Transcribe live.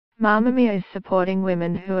Mamma Mia is supporting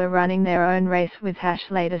women who are running their own race with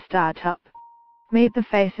 #LADYSTARTUP. Meet the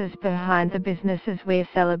faces behind the businesses we're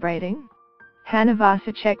celebrating. Hannah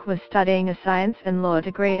Vasicek was studying a science and law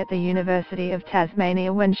degree at the University of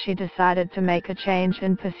Tasmania when she decided to make a change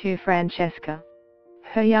and pursue Francesca.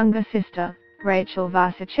 Her younger sister, Rachel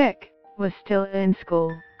Vasicek, was still in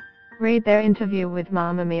school. Read their interview with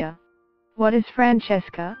Mamma Mia. What is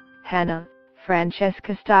Francesca, Hannah?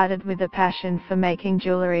 Francesca started with a passion for making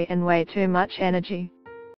jewellery and way too much energy.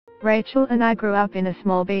 Rachel and I grew up in a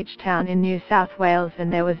small beach town in New South Wales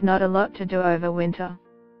and there was not a lot to do over winter.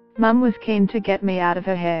 Mum was keen to get me out of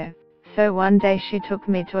her hair, so one day she took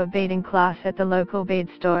me to a beading class at the local bead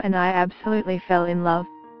store and I absolutely fell in love.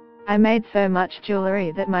 I made so much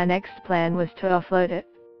jewellery that my next plan was to offload it.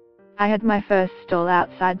 I had my first stall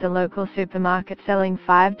outside the local supermarket selling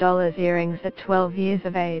 $5 earrings at 12 years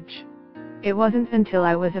of age. It wasn't until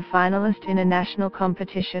I was a finalist in a national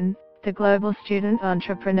competition, the Global Student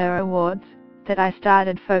Entrepreneur Awards, that I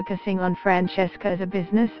started focusing on Francesca as a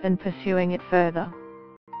business and pursuing it further.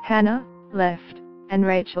 Hannah, left, and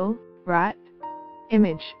Rachel, right.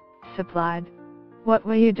 Image, supplied. What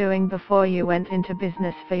were you doing before you went into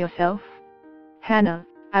business for yourself? Hannah,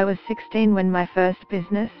 I was 16 when my first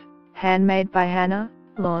business, Handmade by Hannah,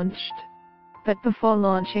 launched. But before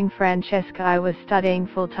launching Francesca I was studying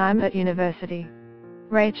full-time at university.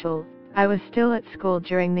 Rachel, I was still at school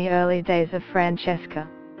during the early days of Francesca.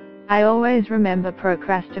 I always remember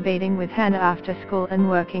procrastinating with Hannah after school and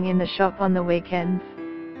working in the shop on the weekends.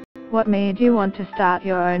 What made you want to start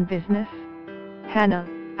your own business? Hannah,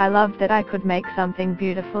 I loved that I could make something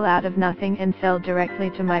beautiful out of nothing and sell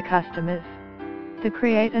directly to my customers. The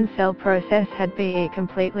create and sell process had me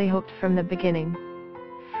completely hooked from the beginning.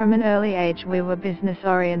 From an early age we were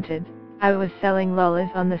business-oriented. I was selling lolas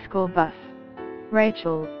on the school bus.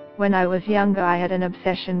 Rachel, when I was younger I had an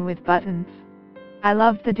obsession with buttons. I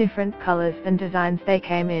loved the different colors and designs they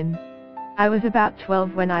came in. I was about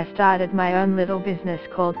 12 when I started my own little business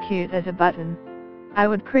called Cute as a Button. I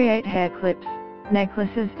would create hair clips,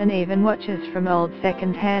 necklaces and even watches from old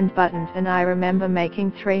second-hand buttons, and I remember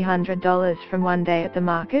making $300 from one day at the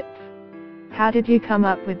markets. How did you come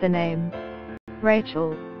up with the name?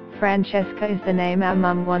 Rachel, Francesca is the name our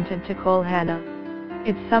mum wanted to call Hannah.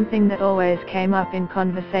 It's something that always came up in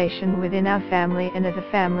conversation within our family, and as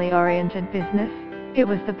a family-oriented business, it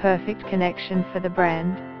was the perfect connection for the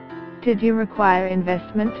brand. Did you require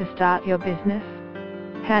investment to start your business?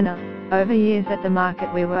 Hannah, over years at the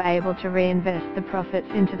market we were able to reinvest the profits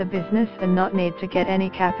into the business and not need to get any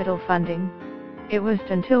capital funding. It was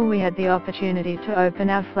until we had the opportunity to open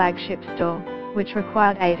our flagship store, which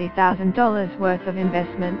required $80,000 worth of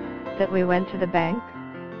investment, that we went to the bank.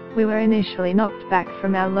 We were initially knocked back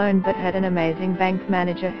from our loan but had an amazing bank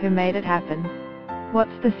manager who made it happen.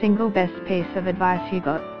 What's the single best piece of advice you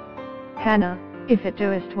got? Hannah, if it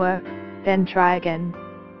doest work, then try again.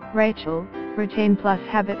 Rachel, routine plus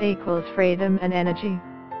habit equals freedom and energy.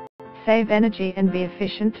 Save energy and be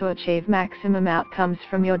efficient to achieve maximum outcomes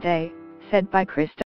from your day, said by Krista.